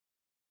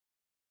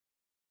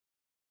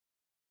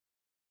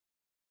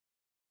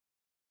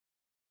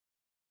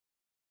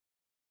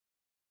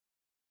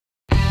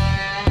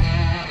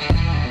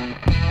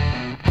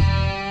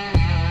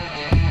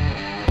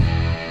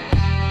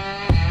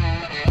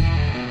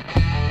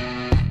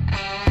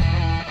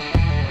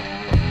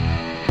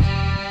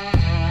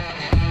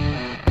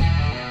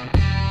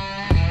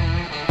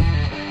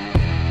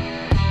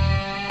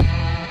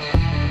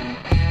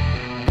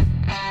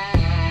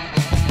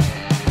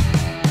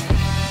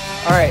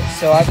Alright,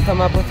 so I've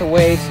come up with a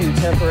way to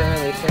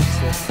temporarily fix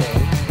this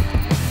thing.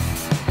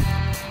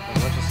 A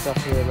bunch of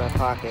stuff here in my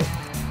pocket.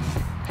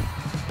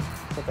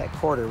 Put that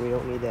quarter, we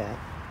don't need that.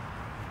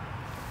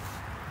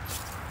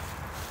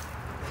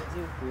 What I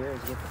do here is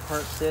get the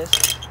parts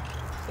dish,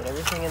 get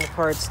everything in the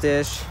parts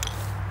dish,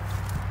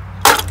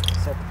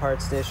 set the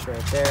parts dish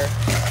right there,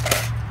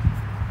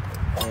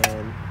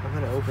 and I'm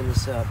going to open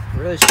this up. I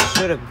really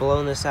should have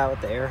blown this out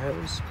with the air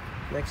hose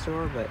next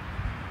door, but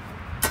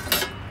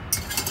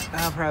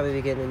I'll probably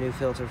be getting a new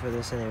filter for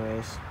this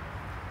anyways.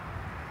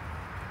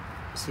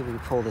 Let's see if we can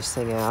pull this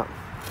thing out.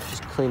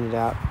 Just clean it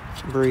out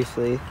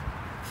briefly.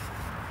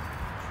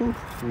 Whew,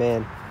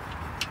 man,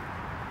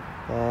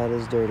 that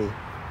is dirty.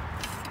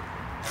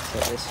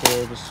 Set this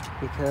here just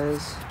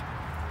because.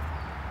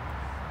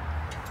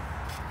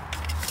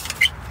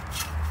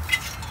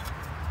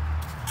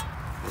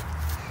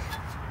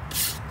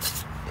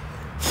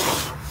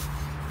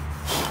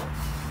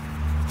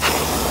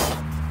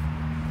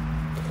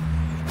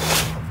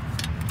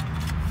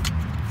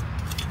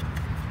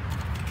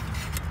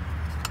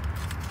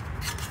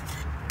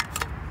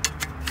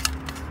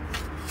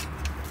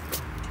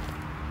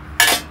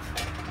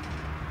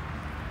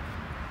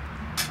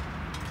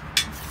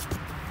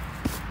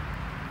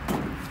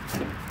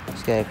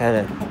 Just gonna kind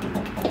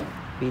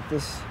of beat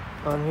this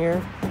on here.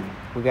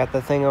 We got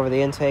the thing over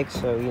the intake,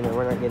 so you know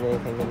we're not getting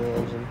anything in the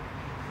engine.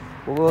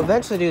 What we'll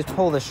eventually do is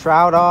pull the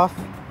shroud off,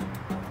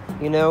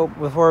 you know,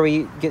 before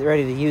we get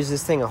ready to use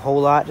this thing a whole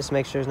lot, just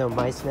make sure there's no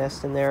mice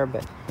nest in there.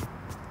 But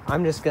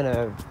I'm just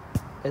gonna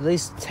at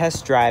least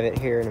test drive it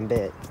here in a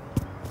bit.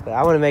 But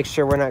I want to make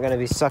sure we're not gonna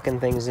be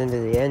sucking things into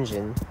the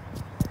engine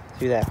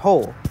through that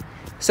hole.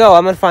 So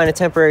I'm gonna find a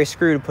temporary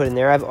screw to put in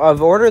there.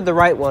 I've ordered the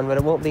right one, but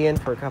it won't be in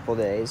for a couple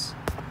days.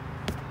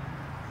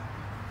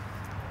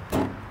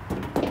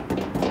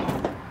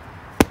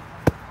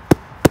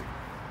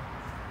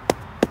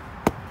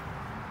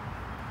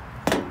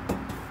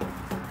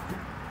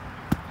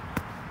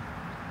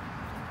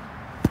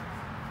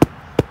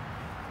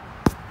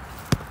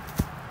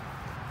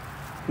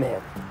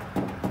 Man,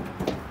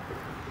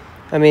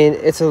 I mean,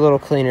 it's a little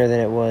cleaner than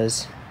it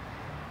was.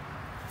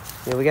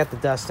 Yeah, we got the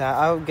dust out.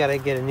 I've got to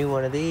get a new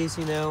one of these,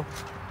 you know.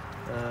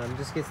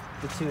 Just get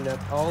the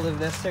tune-up, all the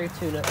necessary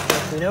tune-up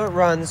stuff. We know it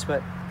runs,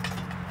 but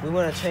we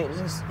want to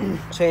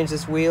change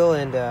this wheel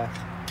and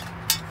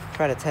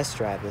try to test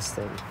drive this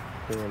thing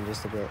here in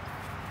just a bit.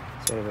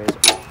 So anyways,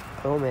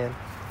 oh man.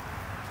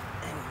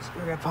 Anyways,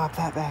 we're going to pop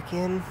that back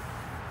in.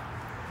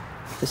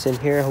 This in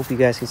here. I hope you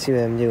guys can see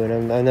what I'm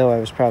doing. I know I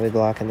was probably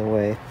blocking the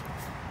way.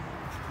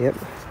 Yep,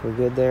 we're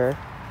good there.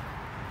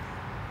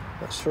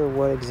 Not sure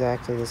what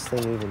exactly this thing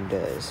even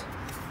does.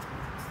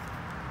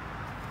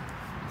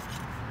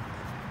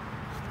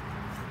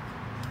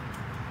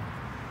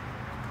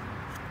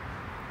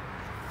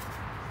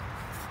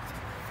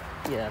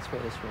 Yeah, that's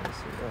what this runs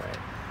through. Alright.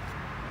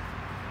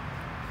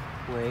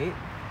 Wait.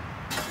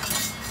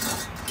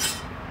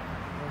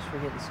 I was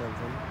forgetting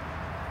something.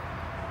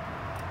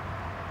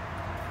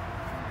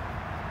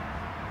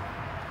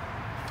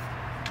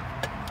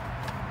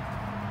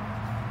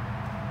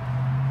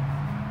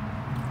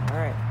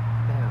 Alright,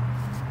 now,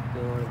 go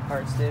on the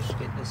parts dish,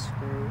 get this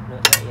screw, no,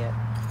 not yet.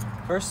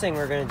 First thing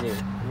we're going to do,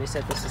 let me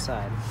set this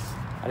aside.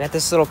 I got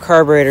this little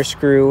carburetor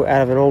screw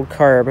out of an old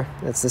carb.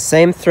 It's the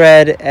same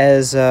thread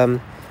as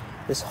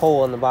this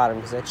hole in the bottom,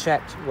 because I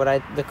checked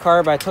the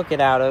carb I took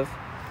it out of,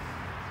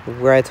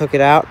 where I took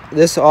it out,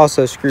 this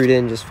also screwed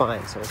in just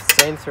fine, so it's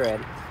the same thread.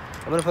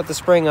 I'm going to put the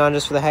spring on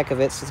just for the heck of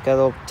it, so it's got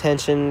a little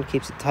tension,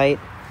 keeps it tight.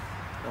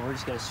 And we're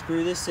just going to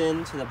screw this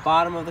in to the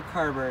bottom of the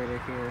carburetor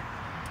here.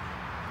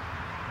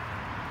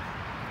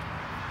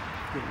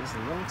 Get this a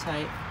little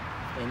tight,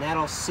 and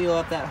that'll seal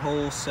up that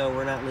hole so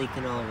we're not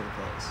leaking all over the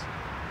place.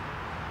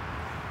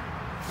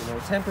 You know,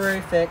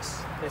 temporary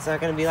fix. It's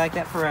not going to be like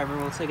that forever.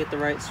 Once I get the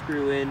right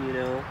screw in, you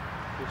know,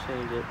 we'll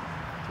change it.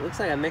 It looks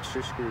like a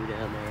mixture screw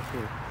down there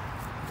too.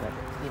 But,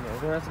 you know,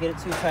 we don't have to get it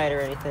too tight or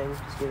anything.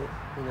 Just get it,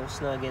 you know,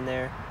 snug in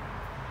there.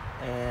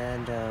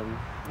 And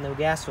no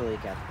gas will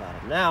leak out the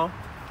bottom. Now,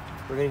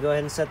 we're going to go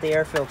ahead and set the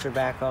air filter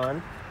back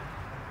on.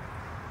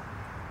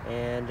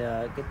 And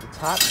get the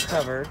top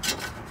cover.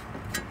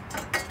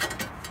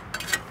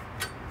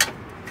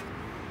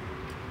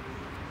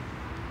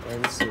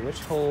 And let's see which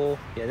hole.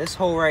 Yeah, this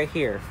hole right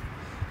here,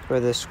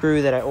 where the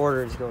screw that I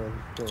ordered is going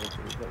to.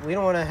 But we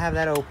don't want to have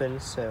that open,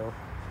 so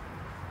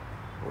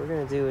what we're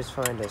going to do is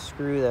find a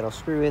screw that'll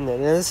screw in there.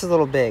 Now this is a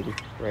little big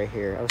right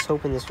here. I was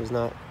hoping this was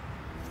not.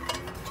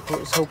 I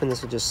was hoping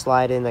this would just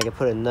slide in. I could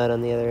put a nut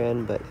on the other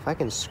end, but if I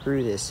can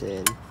screw this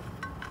in,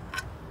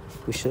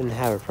 we shouldn't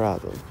have a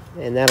problem.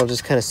 And that'll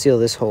just kind of seal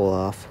this hole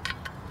off,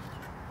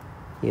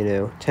 you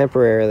know,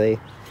 temporarily.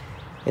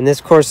 And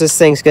this, of course, this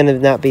thing's going to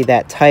not be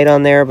that tight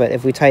on there, but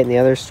if we tighten the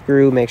other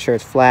screw, make sure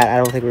it's flat, I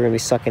don't think we're going to be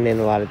sucking in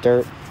a lot of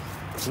dirt.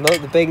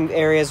 The big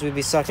areas we'd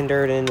be sucking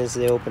dirt in is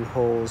the open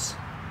holes.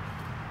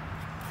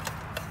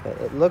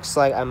 But it looks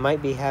like I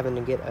might be having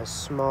to get a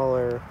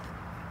smaller...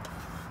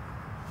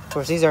 Of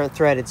course, these aren't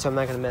threaded, so I'm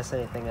not going to mess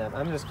anything up.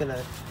 I'm just going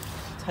to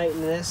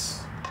tighten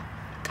this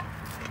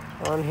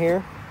on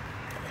here.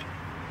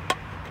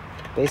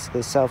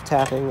 Basically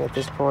self-tapping at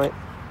this point.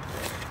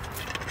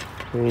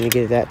 We need to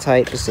get it that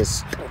tight just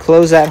to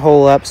close that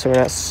hole up so we're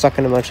not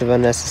sucking a bunch of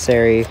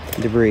unnecessary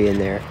debris in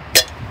there.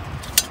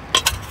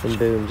 And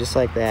boom, just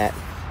like that.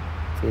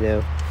 You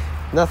know,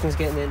 nothing's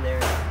getting in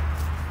there.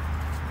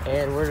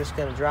 And we're just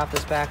gonna drop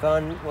this back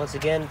on. Once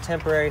again,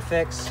 temporary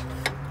fix.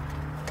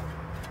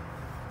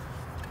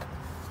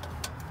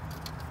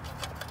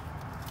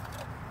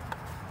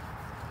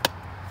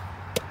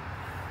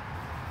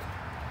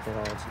 Get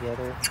it all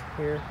together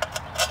here.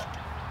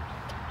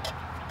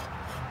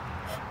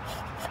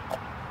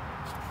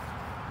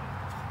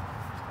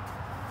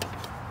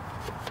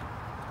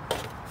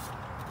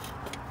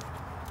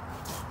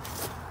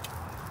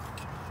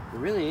 It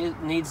really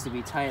needs to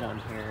be tight on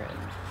here, and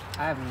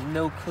I have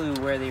no clue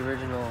where the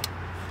original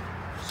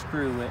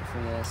screw went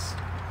for this.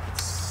 It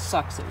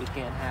sucks that we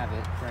can't have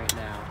it right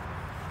now.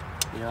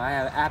 You know, I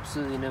have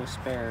absolutely no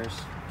spares.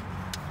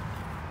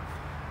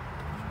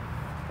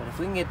 But if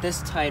we can get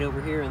this tight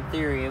over here, in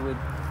theory, it would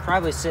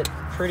probably sit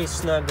pretty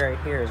snug right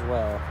here as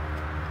well.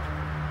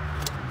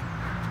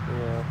 You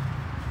know,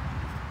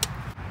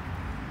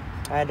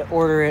 I had to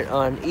order it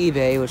on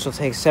eBay, which will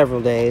take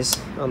several days,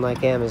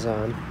 unlike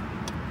Amazon.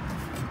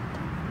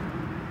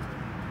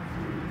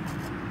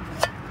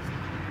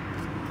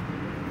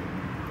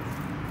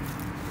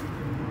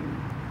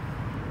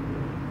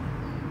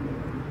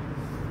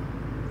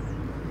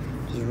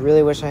 Just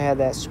really wish I had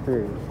that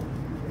screw.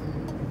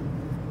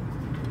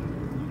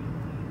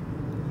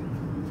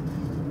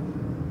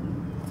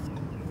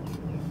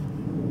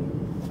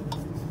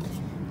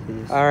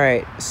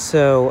 Alright,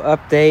 so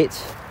update.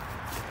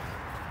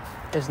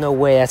 There's no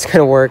way that's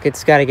gonna work.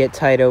 It's gotta get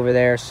tight over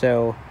there,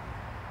 so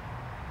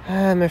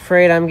I'm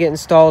afraid I'm getting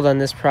stalled on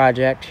this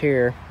project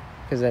here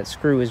because that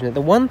screw is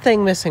the one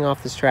thing missing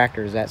off this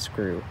tractor is that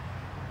screw.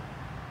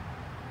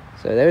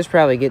 So there's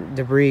probably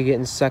debris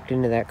getting sucked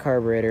into that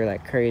carburetor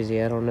like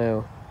crazy. I don't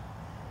know.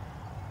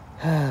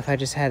 If I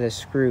just had a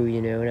screw,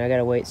 you know, and I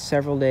gotta wait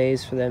several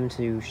days for them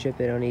to ship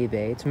it on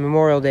eBay. It's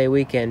Memorial Day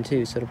weekend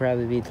too, so it'll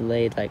probably be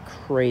delayed like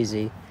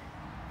crazy.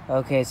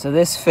 Okay, so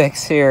this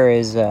fix here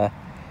is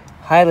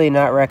highly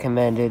not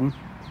recommended,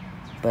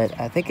 but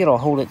I think it'll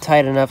hold it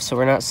tight enough so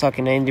we're not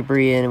sucking any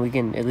debris in and we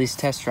can at least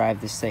test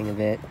drive this thing a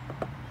bit.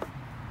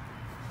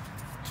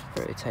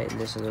 Probably tighten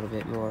this a little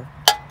bit more.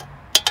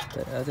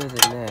 But other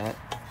than that,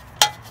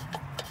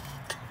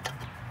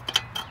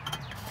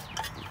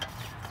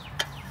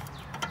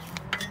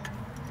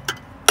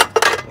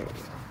 there we go.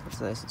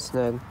 That's nice and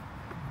snug.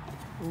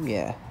 Oh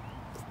yeah.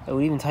 I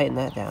would even tighten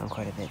that down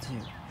quite a bit too.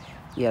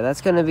 Yeah,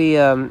 that's gonna be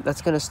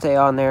that's gonna stay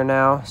on there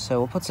now. So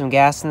we'll put some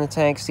gas in the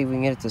tank, see if we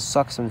can get it to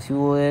suck some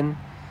fuel in,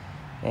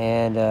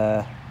 and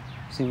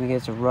see if we can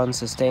get it to run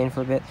sustain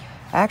for a bit.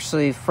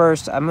 Actually,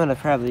 first I'm gonna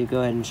probably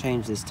go ahead and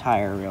change this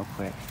tire real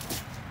quick.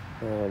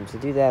 To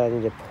do that, I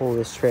need to pull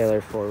this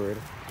trailer forward.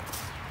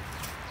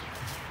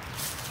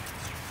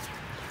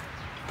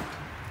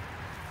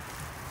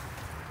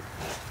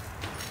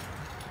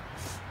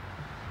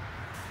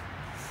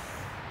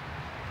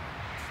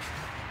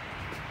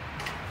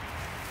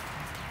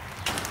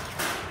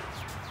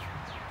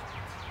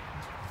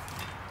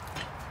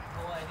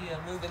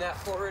 I'm moving that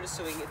forward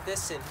so we can get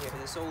this in here,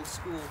 this old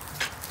school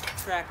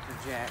tractor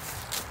jack.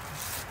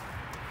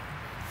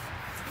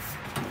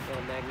 Got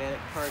a magnetic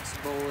parts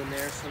bowl in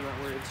there, so I'm not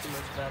worried too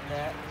much about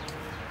that.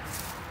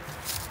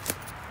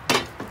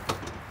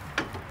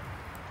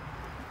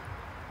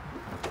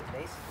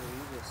 Basically,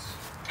 you just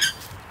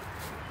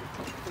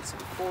put some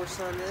force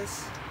on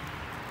this,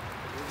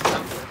 and you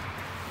jump it.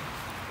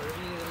 Whatever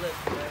you need to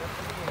lift right up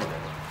in the air.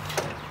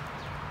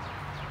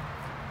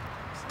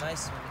 It's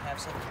nice when you have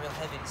something real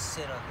heavy to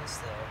sit on this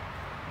though.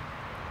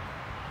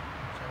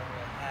 Which I don't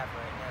really have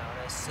right now.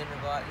 A nice cinder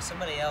block.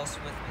 Somebody else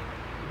with me would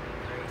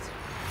be great.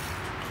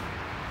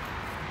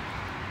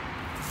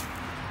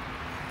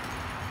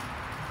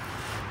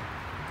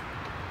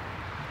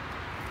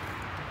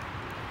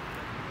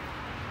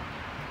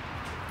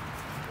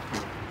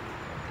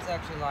 It's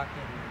actually locked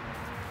in.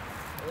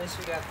 At least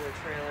we got the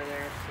trailer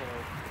there, so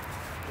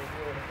if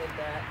we were to hit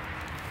that,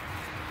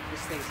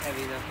 this thing's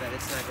heavy enough that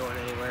it's not going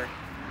anywhere.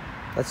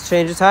 Let's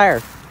change the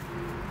tire.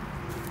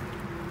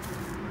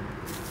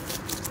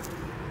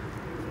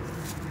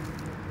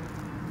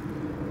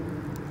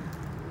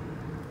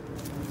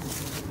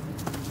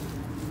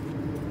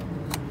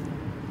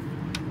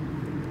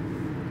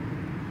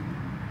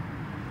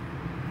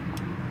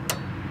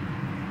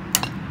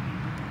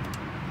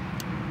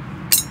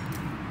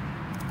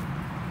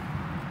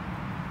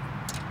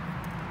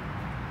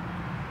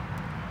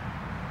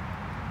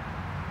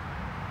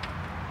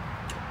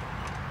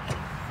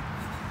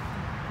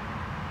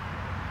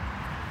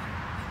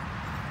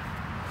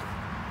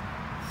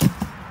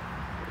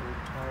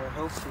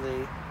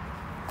 Hopefully,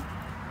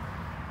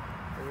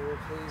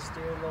 please,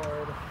 dear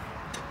Lord.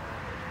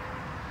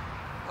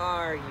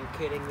 Are you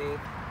kidding me?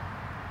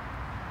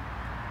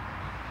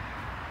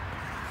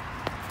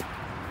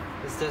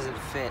 This doesn't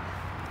fit.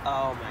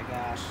 Oh my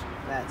gosh,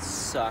 that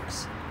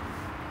sucks.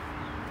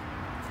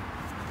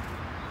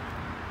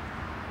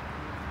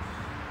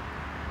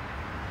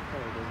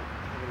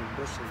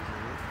 bushings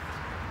in it.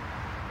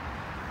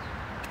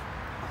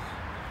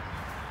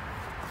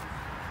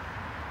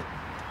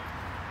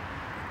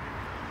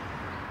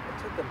 I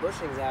took the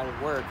bushings out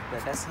at work,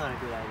 but that's not a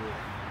good idea.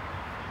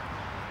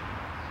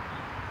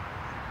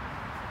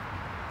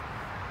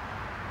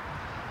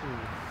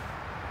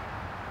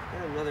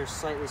 Got another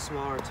slightly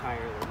smaller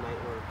tire that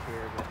might work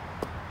here, but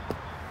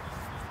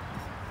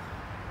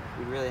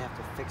we really have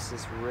to fix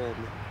this rim.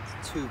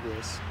 It's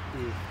tubeless.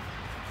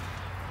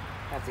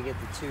 Have to get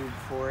the tube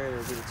for it,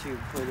 or get a tube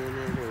put in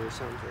it, or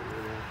something,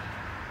 you know.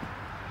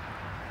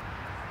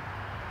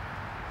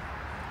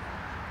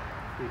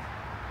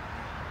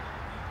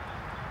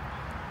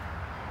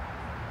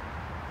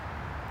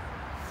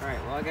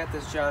 Alright, well I got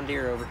this John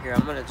Deere over here.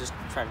 I'm gonna just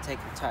try to take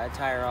the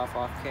tire off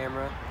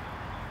camera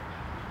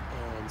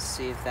and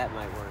see if that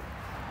might work.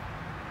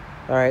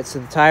 Alright, so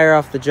the tire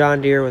off the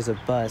John Deere was a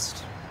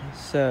bust.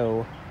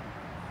 So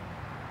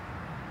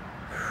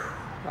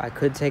I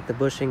could take the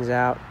bushings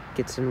out,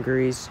 get some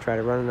grease, try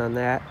to run it on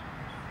that.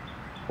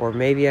 Or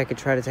maybe I could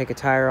try to take a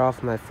tire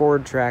off my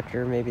Ford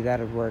tractor. Maybe that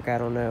would work, I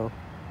don't know.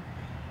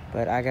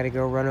 But I gotta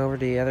go run over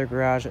to the other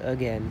garage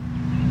again.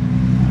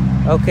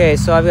 Okay,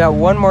 so I've got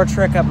one more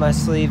trick up my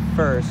sleeve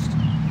first.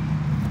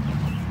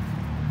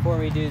 Before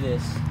we do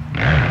this,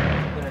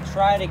 I'm gonna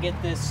try to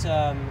get this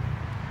tire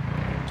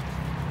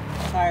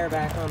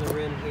back on the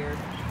rim here.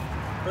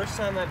 First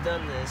time I've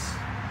done this,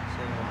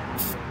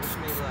 so wish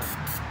me luck.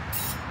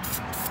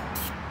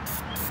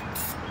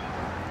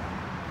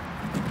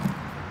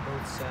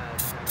 Both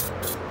sides.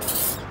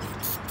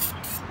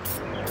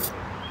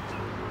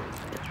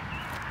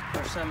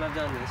 First time I've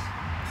done this.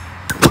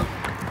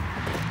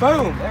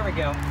 Boom! There we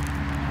go.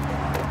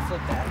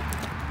 Flip that.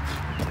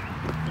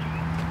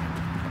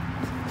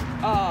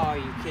 Oh, are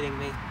you kidding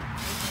me?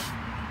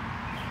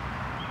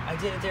 I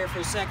did it there for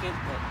a second,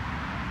 but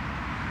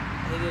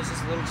I think it was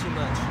just a little too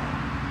much.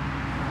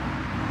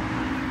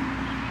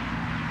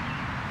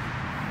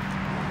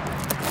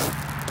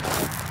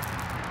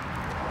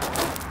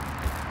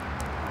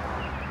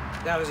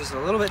 That was just a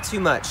little bit too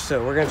much,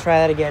 so we're gonna try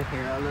that again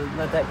here. I'll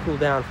let that cool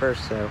down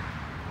first, so.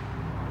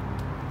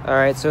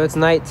 Alright, so it's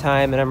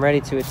nighttime and I'm ready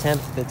to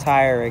attempt the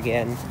tire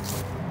again.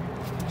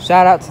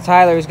 Shout out to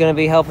Tyler, who's going to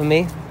be helping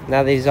me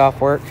now that he's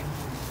off work.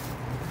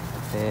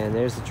 And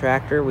there's the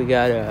tractor. We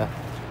got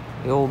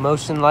the old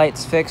motion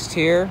lights fixed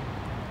here.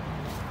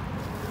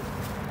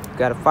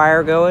 Got a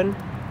fire going.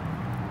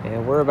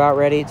 And we're about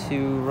ready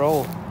to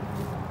roll.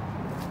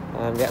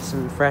 I've got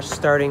some fresh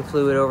starting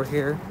fluid over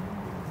here.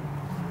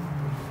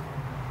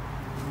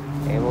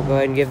 And we'll go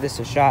ahead and give this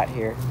a shot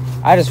here.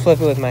 I just flip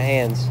it with my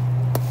hands.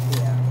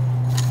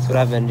 What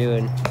I've been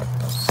doing.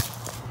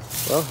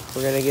 Well,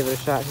 we're gonna give it a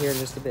shot here in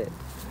just a bit.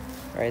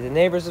 All right, the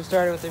neighbors have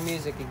started with their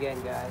music again,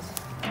 guys.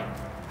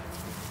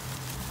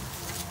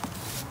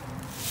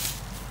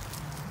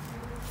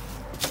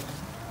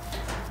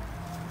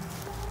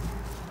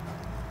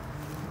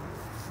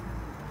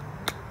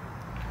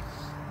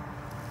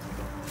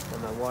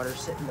 And my water's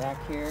sitting back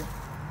here.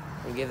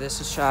 And give this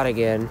a shot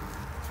again.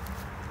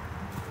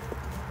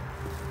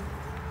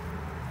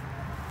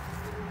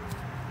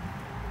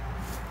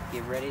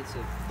 Get ready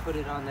to put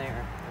it on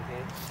there,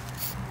 okay?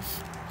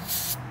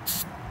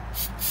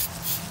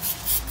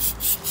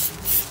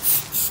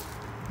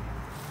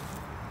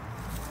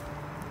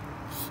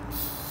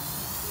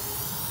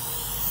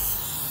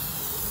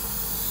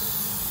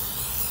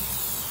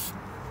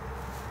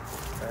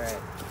 All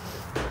right,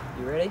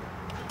 you ready?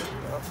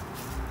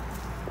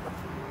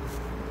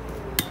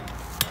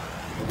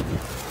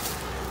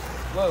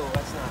 Whoa,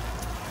 that's not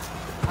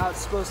how it's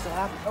supposed to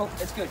happen. Oh,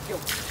 it's good, go.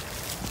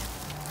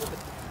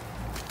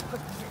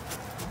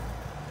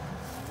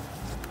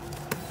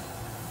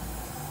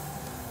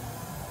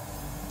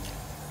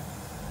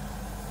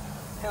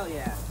 Hell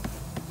yeah.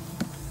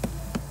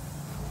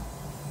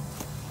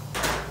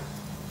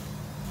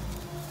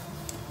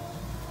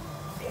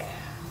 Yeah.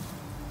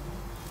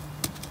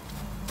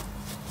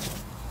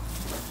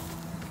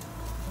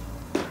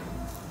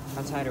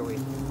 How tight are we?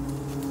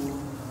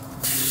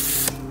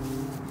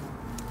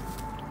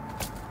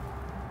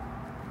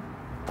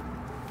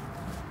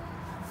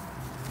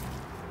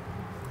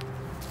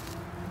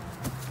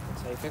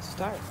 That's how you fix the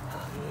tire.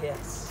 Oh,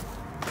 yes.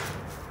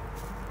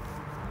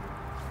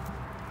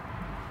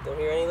 Don't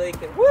hear any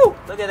leaking. Woo!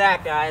 Look at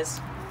that, guys.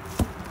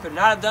 Could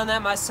not have done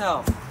that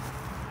myself.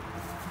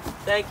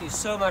 Thank you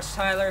so much,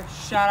 Tyler.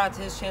 Shout out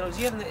to his channel. Do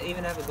you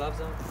even have the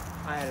gloves on?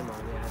 I had him on,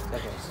 yeah.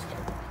 Okay.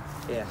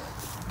 Yeah.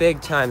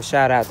 Big time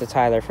shout out to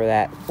Tyler for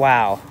that.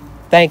 Wow.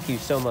 Thank you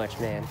so much,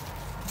 man.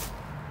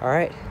 All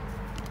right.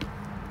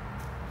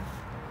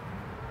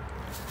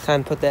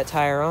 Time to put that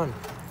tire on.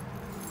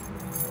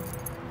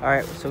 All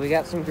right, so we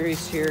got some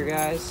grease here,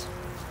 guys.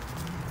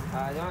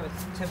 I don't have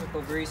a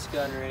typical grease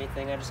gun or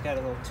anything. I just got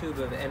a little tube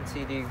of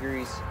MTD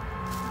grease.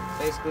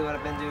 Basically what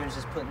I've been doing is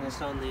just putting this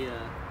on the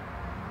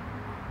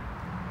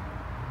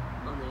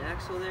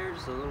axle there,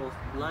 just a little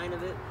line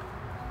of it.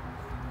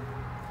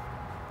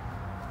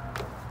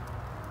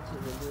 That's what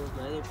I've been doing with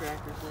my other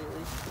tractors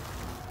lately.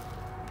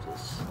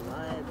 Just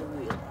slide the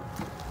wheel.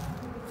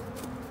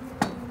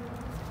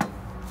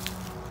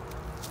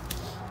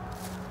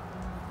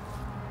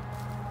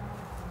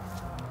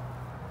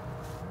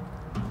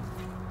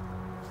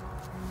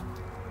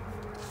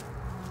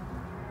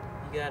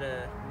 You got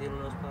a needle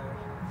nose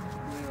pliers?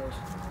 Needles.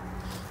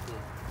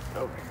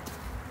 Yeah. Okay.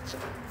 So,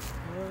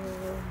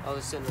 I'll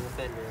just sitting on the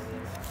fender over there.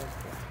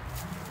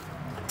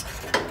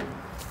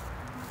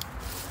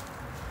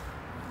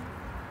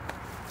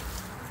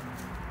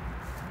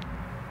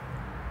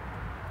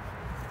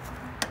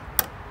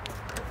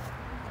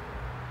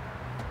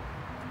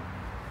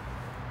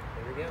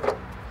 There we go.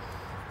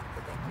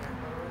 Put that cap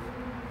on.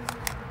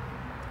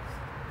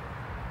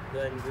 Go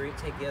ahead and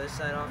take the other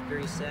side off,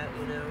 grease that,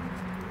 you know.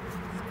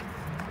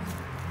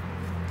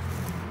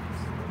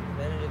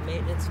 Preventative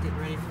maintenance, getting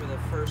ready for the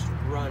first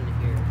run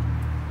here.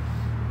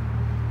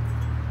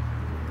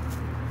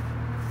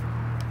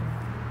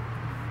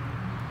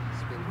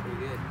 It's been pretty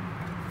good.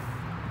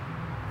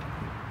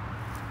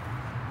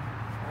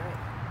 Alright,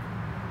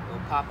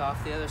 we'll pop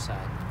off the other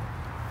side.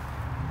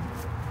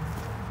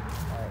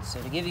 Alright,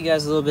 so to give you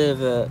guys a little bit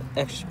of a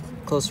extra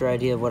closer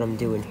idea of what I'm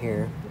doing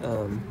here,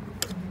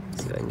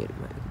 see if I can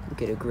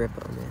get a grip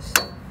on this.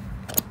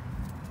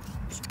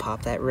 Just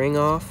pop that ring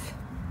off.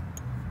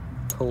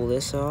 Pull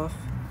this off.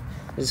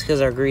 This is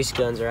because our grease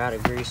guns are out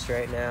of grease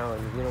right now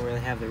and we don't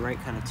really have the right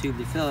kind of tube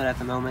to fill it at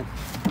the moment.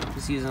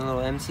 Just using a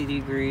little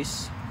MTD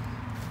grease.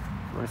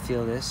 I want to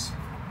feel this.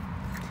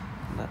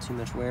 Not too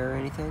much wear or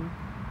anything.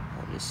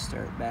 I'll just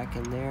start back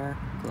in there,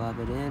 glob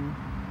it in.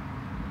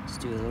 Just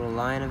do a little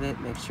line of it,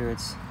 make sure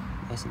it's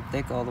nice and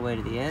thick all the way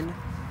to the end.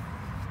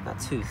 Not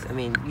too, I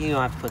mean, you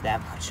don't have to put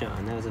that much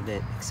on. That was a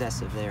bit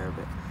excessive there,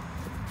 but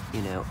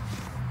you know,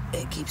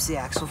 it keeps the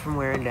axle from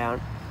wearing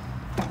down.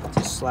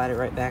 Just slide it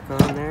right back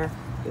on there,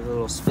 give it a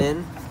little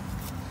spin.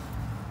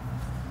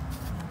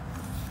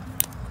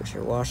 Put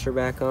your washer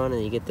back on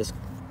and you get this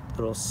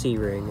little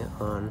C-ring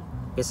on.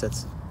 I guess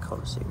that's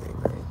called a C-ring,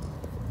 right?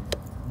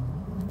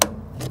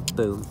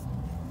 Boom.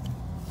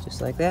 Just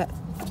like that.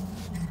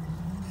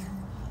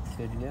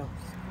 Good to go.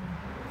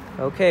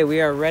 Okay,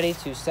 we are ready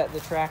to set the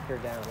tractor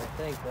down, I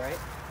think, right?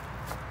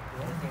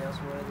 Anything else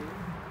we want to do?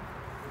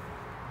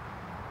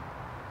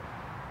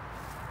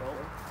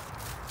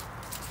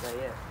 Not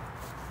yet.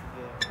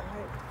 Yeah.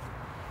 Alright.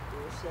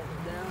 We'll set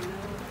it down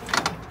now.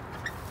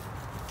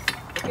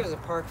 I think it was a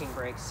parking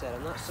brake set.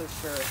 I'm not so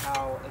sure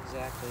how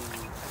exactly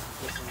you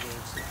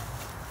disengage it.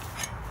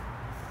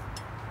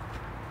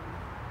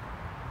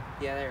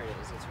 Yeah, there it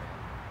is. That's right.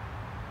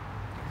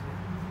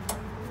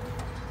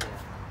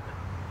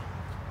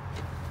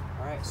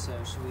 Alright, so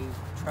should we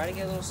try to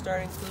get a little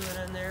starting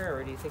fluid in there,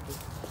 or do you think it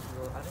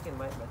will? I think it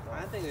might.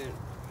 I think it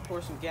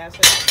pour some gas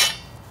in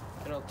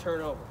and it'll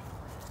turn over.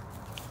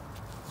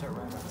 Turn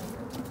right back there.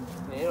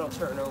 I mean, it'll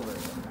turn over.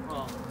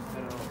 Oh, I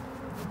don't know.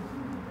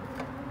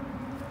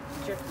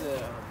 Check the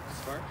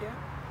spark yet?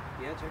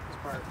 Yeah, check the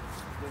spark.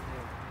 Good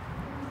thing.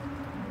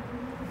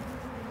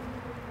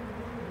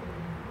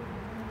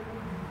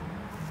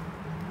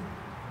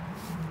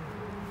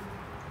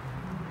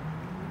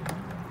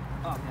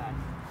 Oh god.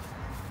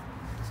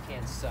 This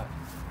can's stuck.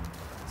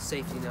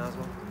 Safety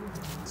nozzle.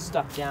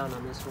 Stuck down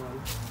on this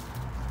one.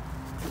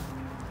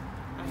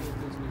 I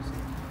hate those new things.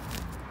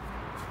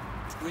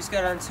 We just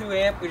got on 2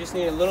 amp. We just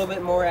need a little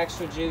bit more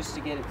extra juice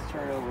to get it to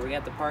turn over. We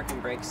got the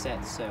parking brake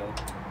set, so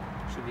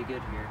should be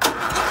good here.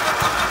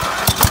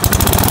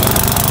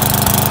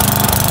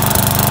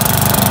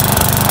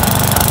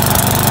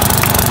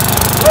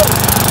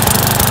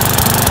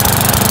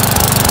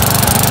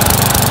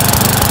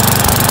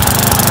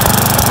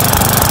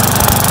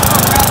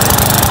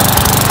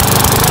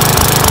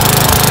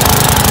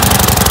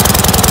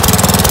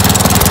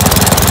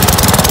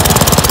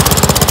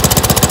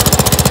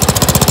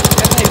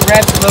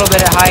 Revs a little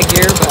bit at high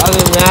gear, but other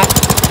than that,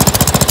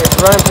 it's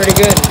running pretty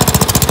good.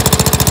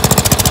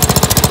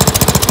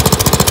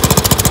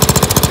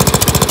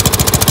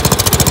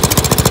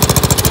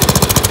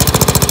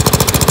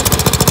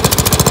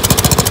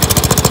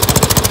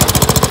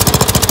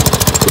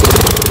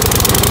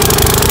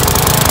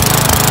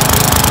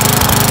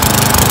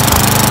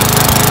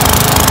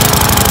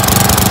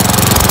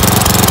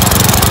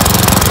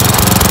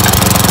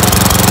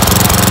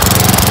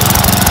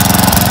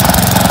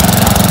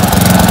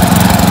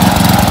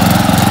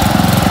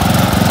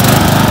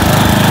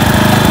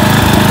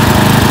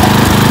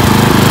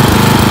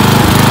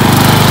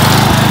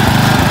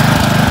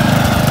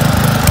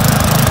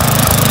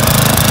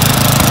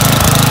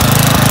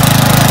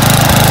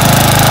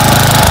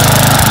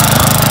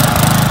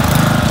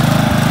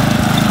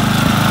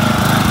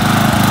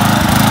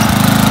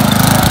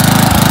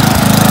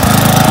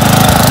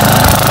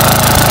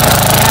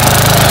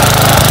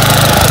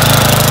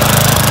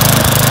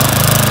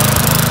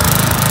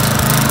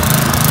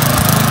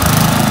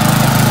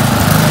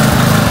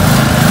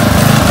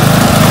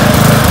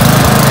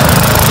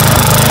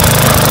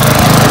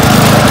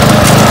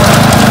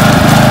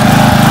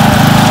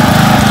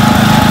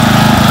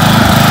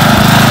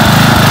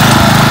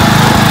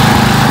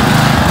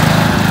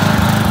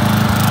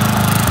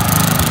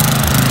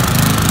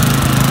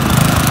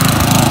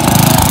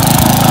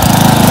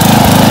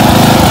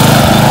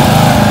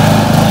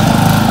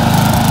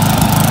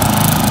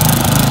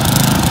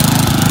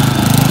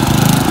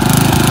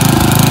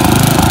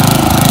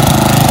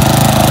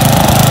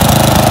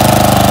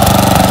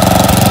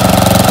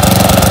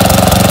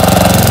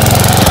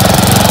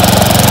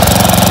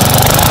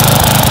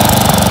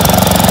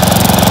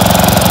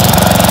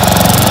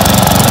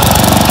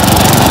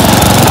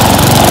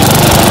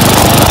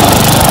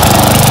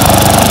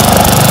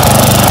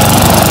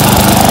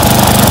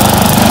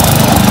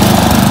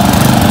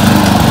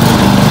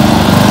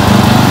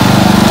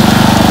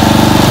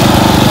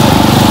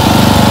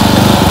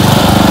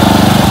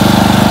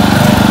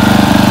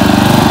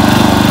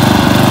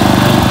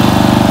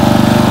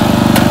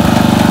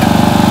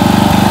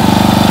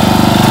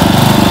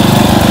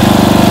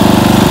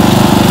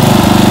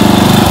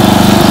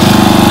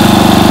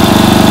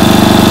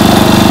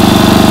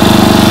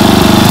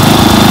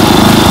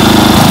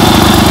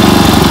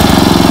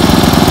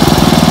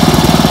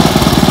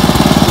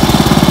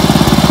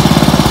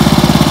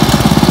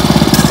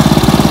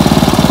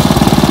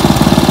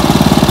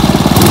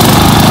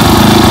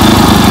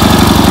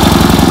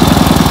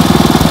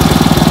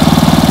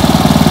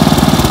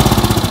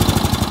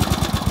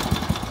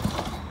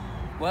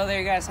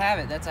 you guys have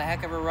it. That's a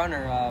heck of a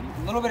runner. A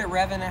little bit of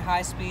revving at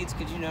high speeds.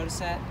 Could you notice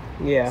that?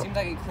 Yeah. Seems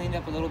like it cleaned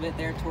up a little bit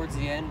there towards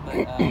the end, but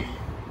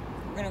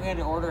we're gonna go ahead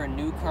and order a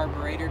new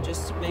carburetor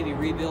just to maybe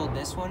rebuild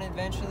this one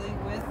eventually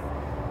with.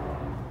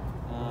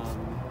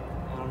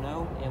 I don't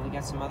know. And we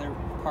got some other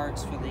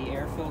parts for the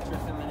air filter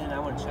coming in. I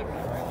want to check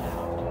that right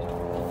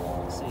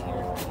now. Let's see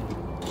here.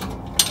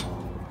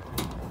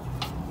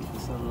 Get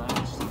this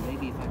unlatched. So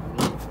maybe if I can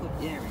get it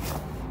put. There we go.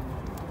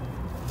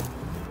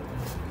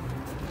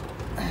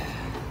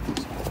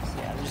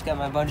 Yeah, I just got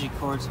my bungee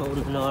cords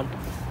holding on.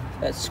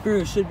 That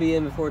screw should be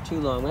in before too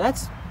long. Well,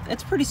 that's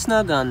pretty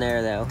snug on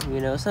there though. You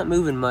know, it's not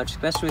moving much,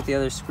 especially with the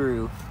other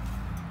screw.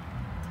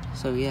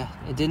 So yeah,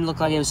 it didn't look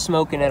like it was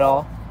smoking at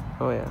all.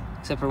 Oh yeah.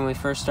 Except for when we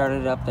first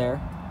started it up there,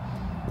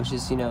 which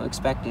is, you know,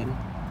 expected.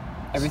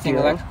 Everything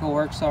Steering? electrical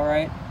works all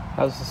right.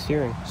 How's the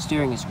steering?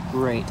 Steering is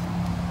great.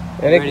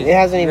 It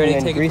hasn't even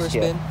been take greased it for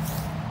a yet.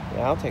 spin?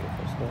 Yeah, I'll take it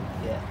for a spin.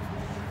 Yeah.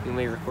 You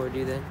may record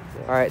you then?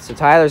 Yeah. All right, so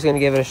Tyler's gonna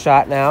give it a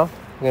shot now.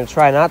 I'm gonna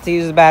try not to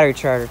use the battery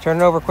charger. Turn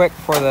it over quick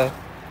before the...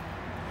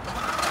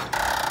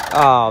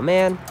 Oh,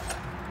 man.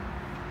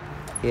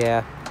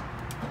 Yeah.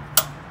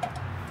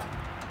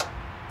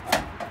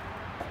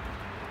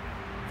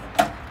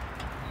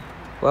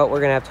 Well,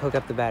 we're gonna have to hook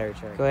up the battery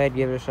charger. Go ahead,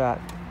 give it a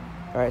shot.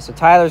 All right, so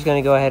Tyler's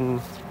gonna go ahead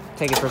and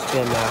take it for a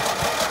spin now.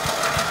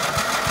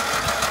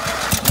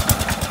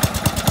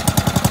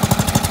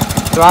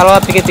 Throttle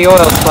up to get the oil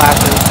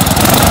splashing.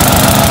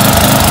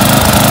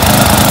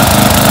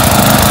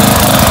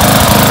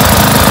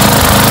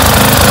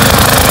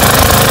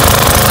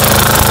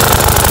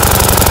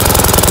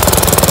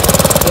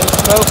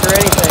 Smoke or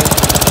anything.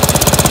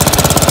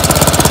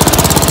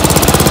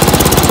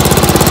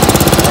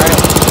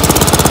 Alright.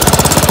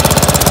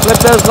 Flip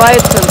those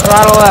lights and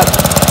throttle up.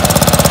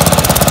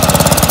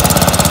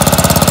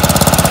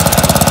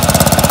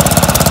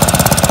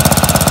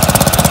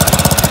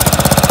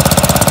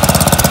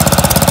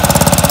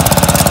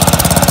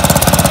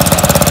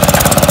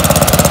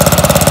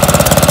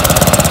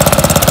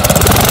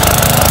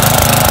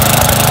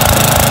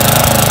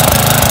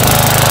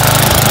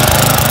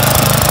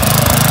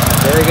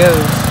 There he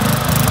goes.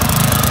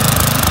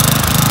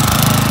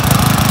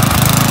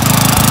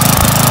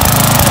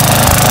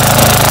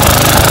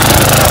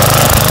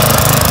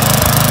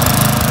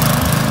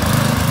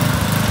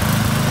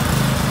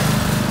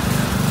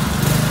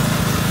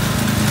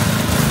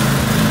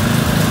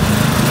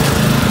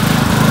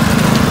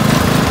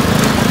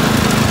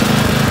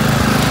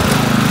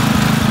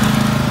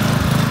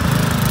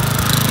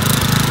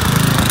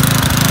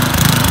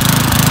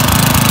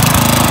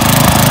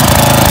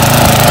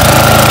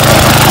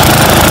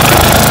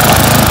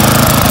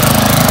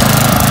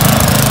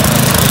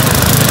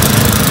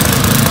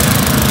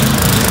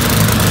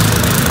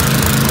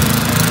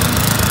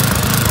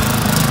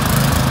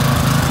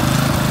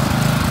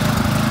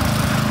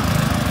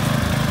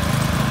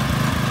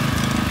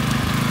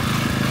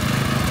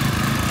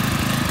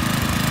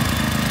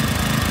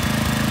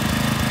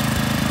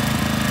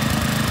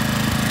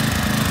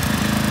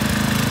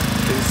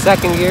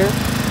 Second gear.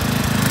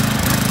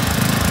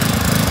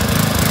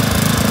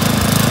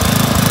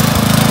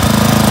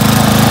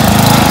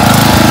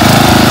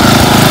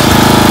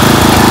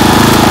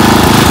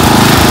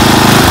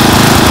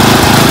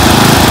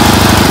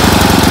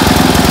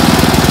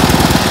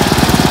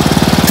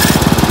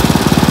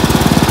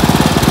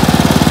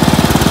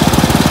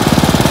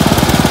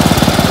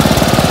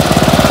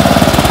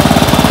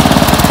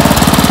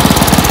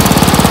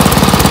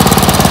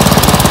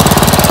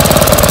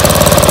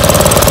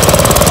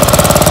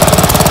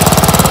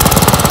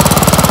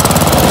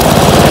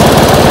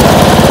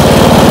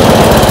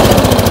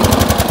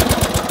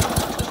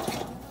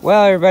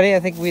 Well, everybody, I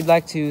think we'd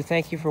like to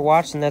thank you for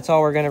watching. That's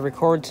all we're going to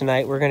record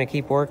tonight. We're going to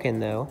keep working,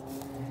 though.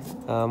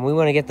 We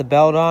want to get the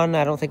belt on.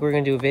 I don't think we're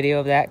going to do a video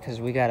of that because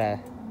we got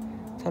a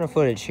ton of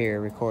footage here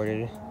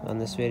recorded on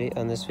this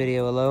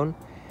video alone.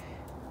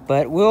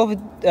 But we'll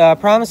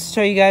promise to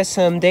show you guys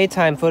some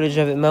daytime footage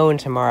of it mowing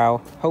tomorrow.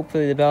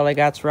 Hopefully the belt I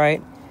got's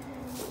right.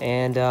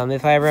 And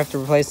if I ever have to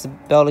replace the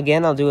belt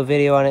again, I'll do a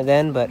video on it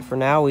then. But for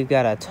now, we've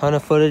got a ton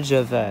of footage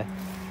of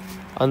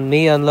on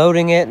me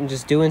unloading it and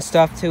just doing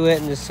stuff to it,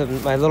 and just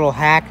my little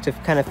hack to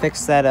kind of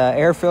fix that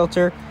air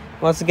filter.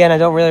 Once again, I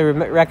don't really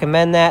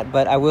recommend that,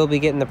 but I will be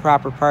getting the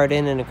proper part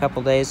in a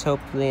couple days,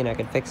 hopefully, and I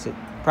can fix it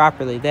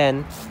properly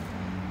then.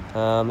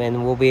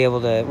 And we'll be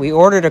able to... We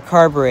ordered a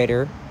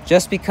carburetor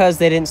just because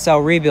they didn't sell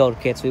rebuild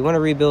kits. We want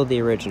to rebuild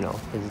the original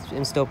because it's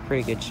in still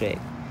pretty good shape.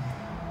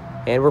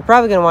 And we're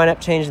probably going to wind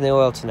up changing the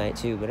oil tonight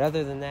too, but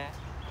other than that...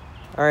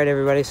 Alright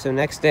everybody, so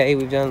next day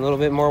we've done a little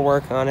bit more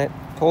work on it.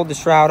 Pulled the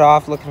shroud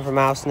off looking for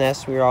mouse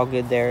nests. We were all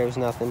good there, it was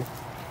nothing.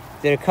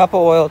 Did a couple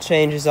oil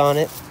changes on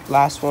it.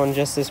 Last one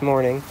just this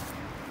morning.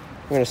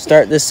 We're going to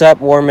start this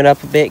up, warm it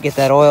up a bit, get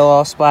that oil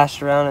all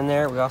splashed around in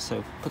there. We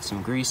also put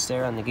some grease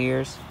there on the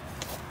gears.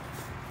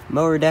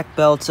 Mower deck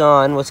belt's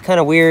on. What's kind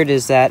of weird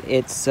is that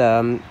it's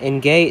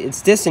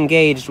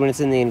disengaged when it's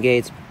in the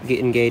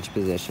engaged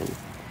position.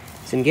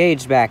 It's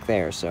engaged back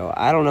there, so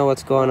I don't know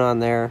what's going on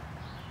there.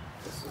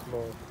 This is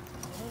more.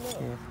 I don't know.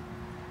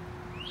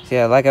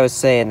 Yeah, like I was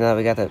saying, now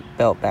we got the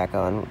belt back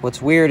on. What's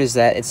weird is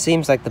that it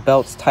seems like the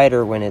belt's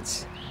tighter when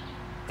it's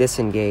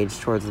disengaged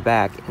towards the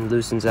back and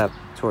loosens up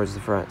towards the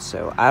front.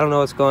 So I don't know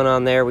what's going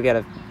on there. We got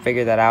to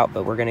figure that out,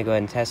 but we're going to go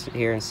ahead and test it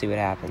here and see what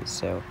happens.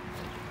 So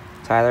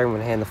Tyler, I'm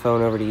going to hand the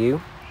phone over to you.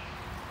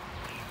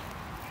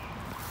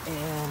 And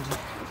I'm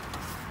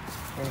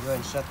going to go ahead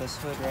and shut this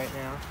hood right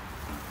now.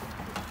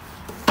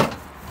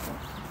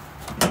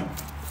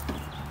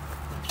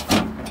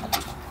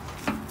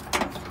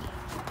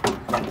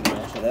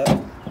 Mash it up.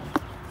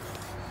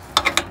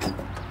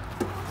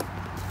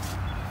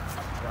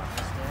 Drop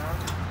this down.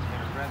 I'm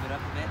going to rev it up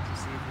a bit to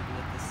see if we can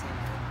get this thing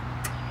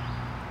to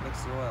mix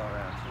the oil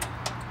around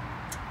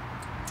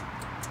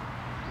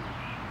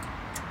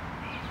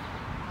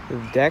too.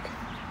 The deck?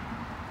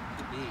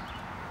 Could be.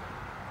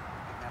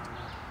 I don't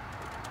know.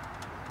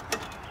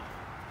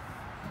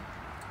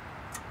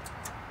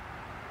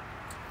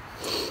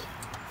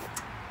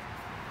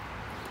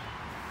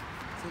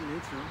 It's in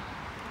neutral.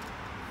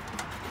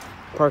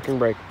 Parking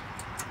brake.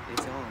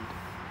 It's on.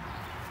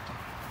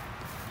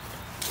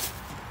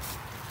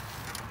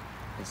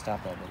 Let's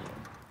stop that video.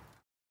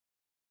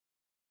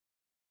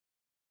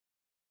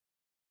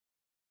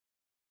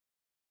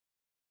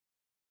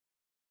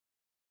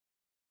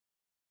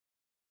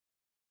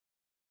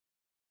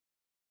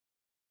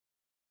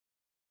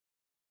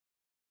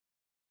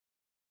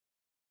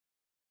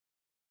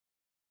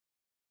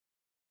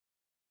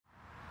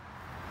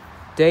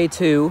 Day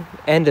 2,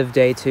 end of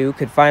day 2,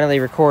 could finally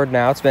record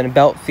now. It's been a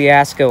belt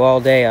fiasco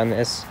all day on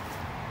this.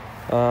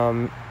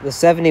 The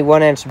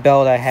 71-inch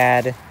belt I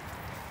had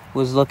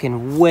was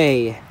looking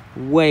way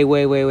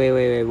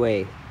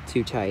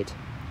too tight.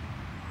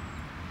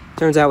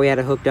 Turns out we had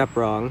it hooked up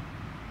wrong.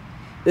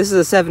 This is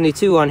a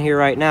 72 on here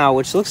right now,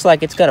 which looks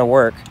like it's gonna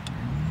work.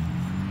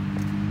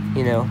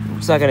 You know,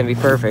 it's not gonna be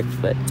perfect,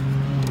 but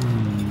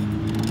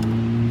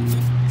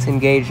it's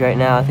engaged right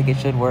now. I think it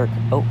should work.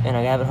 Oh, and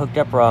I have it hooked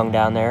up wrong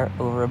down there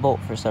over a bolt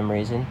for some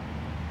reason.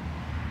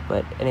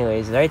 But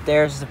anyways, right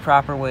there is the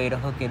proper way to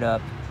hook it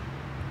up.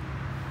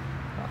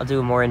 I'll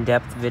do a more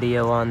in-depth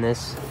video on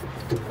this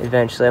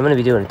eventually. I'm going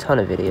to be doing a ton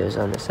of videos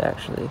on this,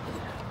 actually.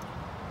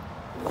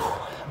 I'm going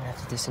to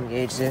have to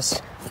disengage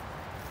this.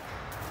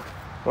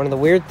 One of the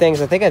weird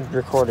things, I think I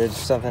recorded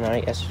something on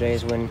it yesterday,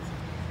 is when,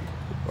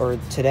 or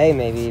today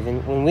maybe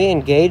even, when we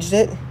engaged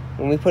it,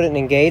 when we put it in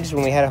engaged,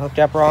 when we had it hooked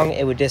up wrong,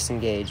 it would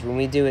disengage. When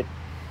we do it,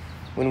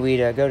 when we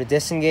go to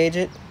disengage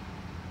it,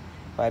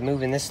 by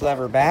moving this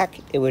lever back,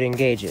 it would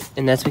engage it.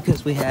 And that's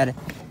because we had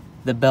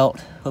the belt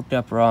hooked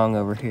up wrong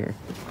over here.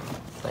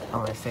 But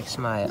I'm gonna fix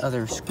my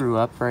other screw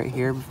up right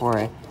here before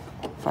I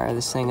fire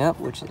this thing up,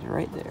 which is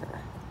right there.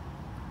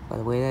 By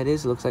the way that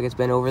is, it looks like it's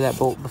been over that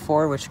bolt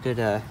before, which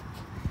could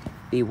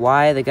be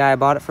why the guy I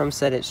bought it from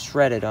said it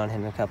shredded on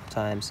him a couple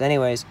times.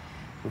 Anyways,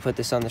 we put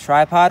this on the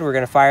tripod. We're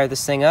gonna fire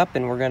this thing up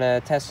and we're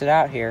gonna test it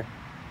out here.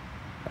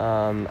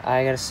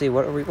 I gotta see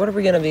what are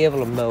we gonna be able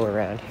to mow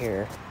around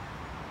here.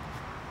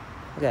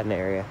 We got an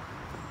area.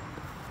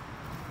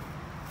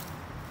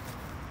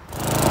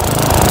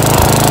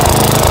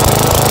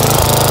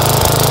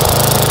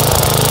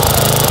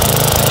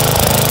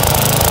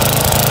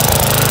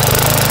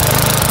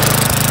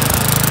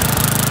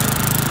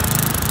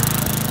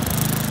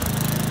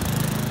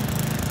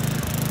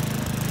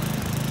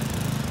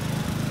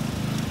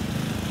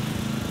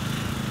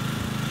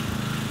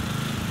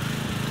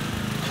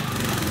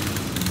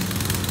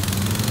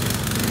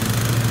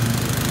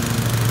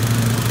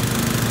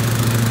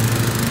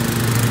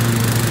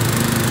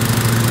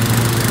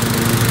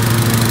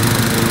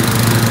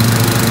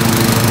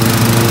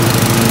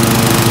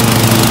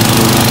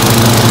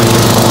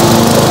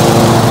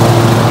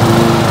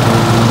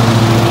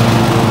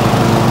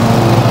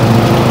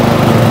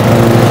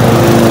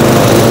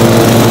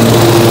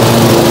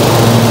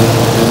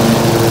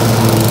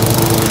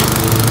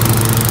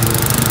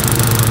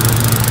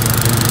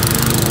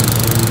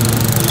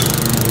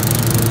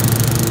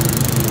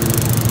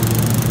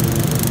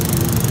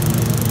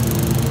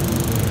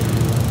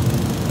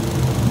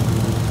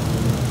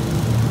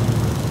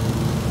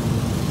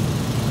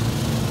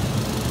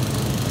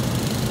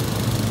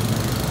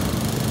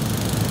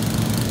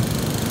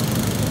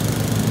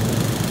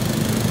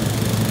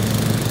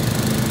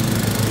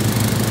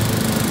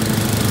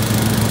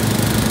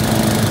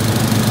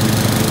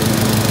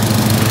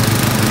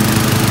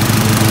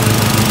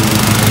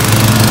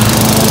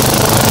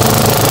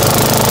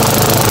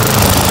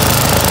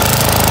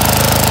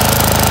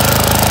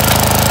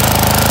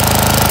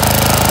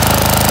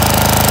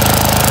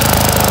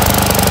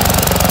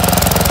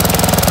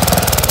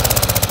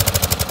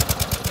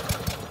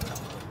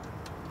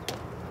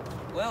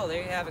 Well,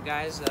 there you have it,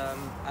 guys.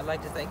 I'd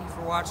like to thank you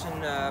for watching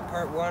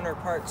part 1 or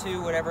part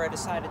 2, whatever I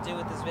decide to do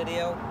with this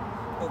video.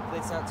 Hopefully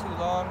it's not too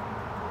long.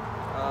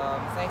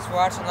 Thanks for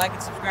watching. Like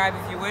and subscribe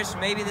if you wish.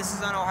 Maybe this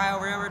is on Ohio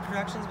Railroad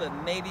Productions, but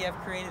maybe I've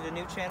created a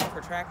new channel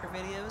for tractor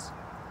videos.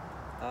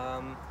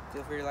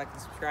 Feel free to like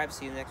and subscribe.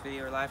 See you in the next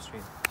video or live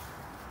stream.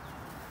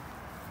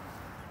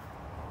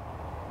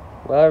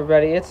 Well,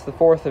 everybody, it's the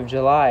 4th of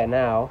July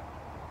now.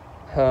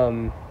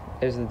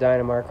 There's the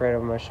Dynamark right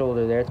over my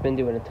shoulder there. It's been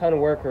doing a ton of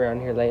work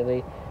around here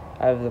lately.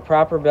 I have the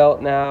proper belt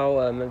now.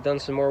 I've done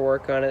some more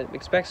work on it.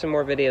 Expect some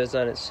more videos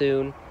on it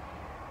soon.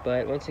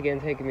 But once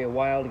again, taking me a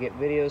while to get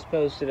videos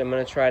posted. I'm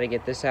going to try to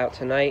get this out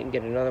tonight and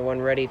get another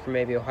one ready for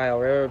maybe Ohio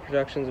Railroad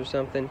Productions or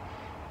something.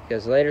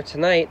 Because later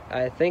tonight,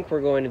 I think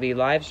we're going to be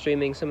live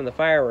streaming some of the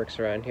fireworks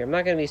around here. I'm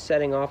not going to be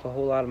setting off a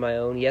whole lot of my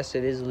own. Yes,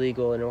 it is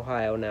legal in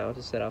Ohio now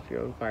to set off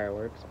your own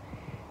fireworks.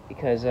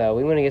 Because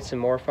we want to get some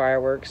more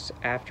fireworks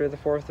after the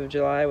 4th of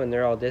July when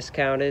they're all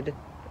discounted.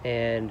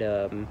 And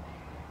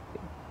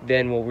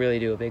then we'll really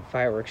do a big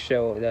fireworks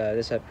show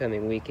this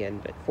upcoming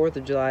weekend. But 4th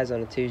of July is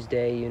on a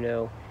Tuesday, you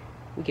know.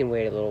 We can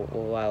wait a little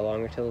while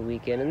longer till the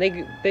weekend. And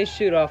they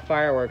shoot off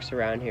fireworks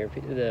around here,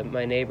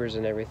 my neighbors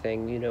and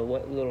everything. You know,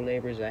 what little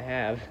neighbors I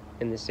have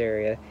in this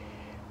area.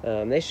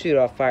 They shoot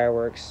off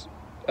fireworks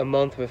a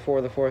month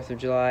before the 4th of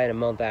July and a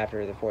month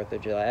after the 4th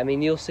of July. I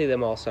mean, you'll see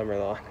them all summer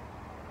long.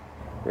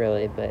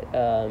 Really, but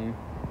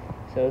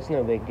so it's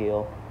no big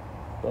deal.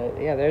 But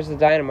yeah, there's the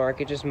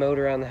Dynamark. It just mowed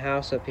around the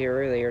house up here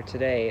earlier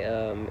today.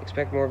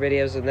 Expect more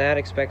videos than that.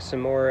 Expect some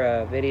more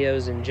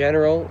videos in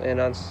general and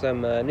on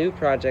some new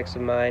projects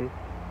of mine.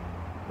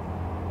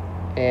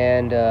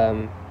 And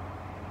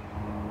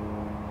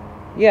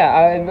yeah,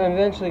 I'm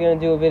eventually going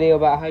to do a video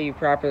about how you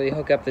properly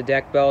hook up the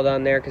deck belt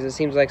on there, because it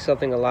seems like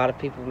something a lot of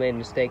people made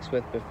mistakes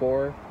with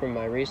before from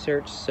my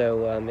research.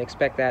 So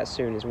expect that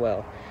soon as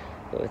well.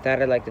 But with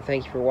that, I'd like to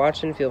thank you for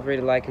watching. Feel free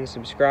to like and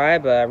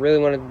subscribe. I really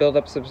want to build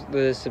up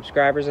the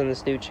subscribers on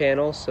this new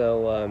channel,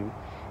 so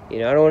you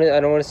know, I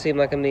don't want to seem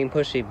like I'm being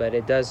pushy, but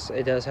it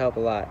does help a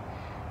lot.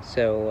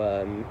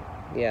 So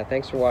yeah,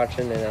 thanks for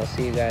watching, and I'll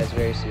see you guys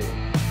very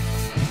soon.